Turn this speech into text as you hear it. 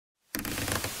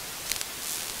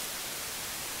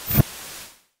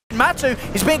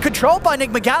Matu is being controlled by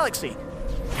Enigma Galaxy.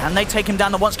 Can they take him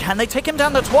down the once? Can they take him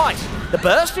down the twice? The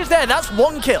burst is there. That's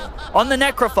 1 kill on the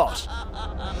Necrophos.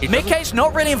 Mickey's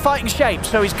not really in fighting shape,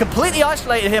 so he's completely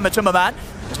isolated here, Matumbaman.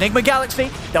 There's Enigma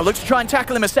Galaxy. They'll look to try and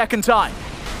tackle him a second time.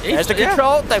 There's the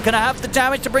control. They're going to have the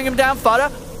damage to bring him down. Fada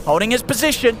holding his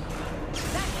position.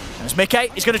 There's Mickey.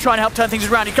 He's going to try and help turn things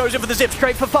around. He goes in for the zip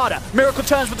straight for Fada. Miracle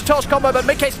turns with the toss combo, but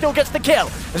Mickey still gets the kill.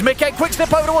 As Mickey quick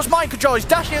step over towards mind control. He's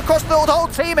dashing across the whole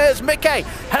team here as Mickey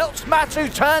helps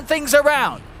Matu turn things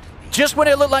around. Just when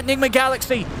it looked like Enigma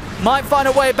Galaxy might find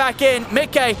a way back in,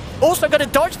 Mickey also going to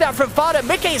dodge that from Fada.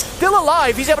 Mickey is still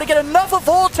alive. He's able to get another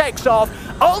Vortex off.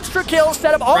 Ultra kill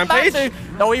set up on Matu.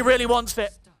 No, he really wants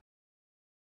it.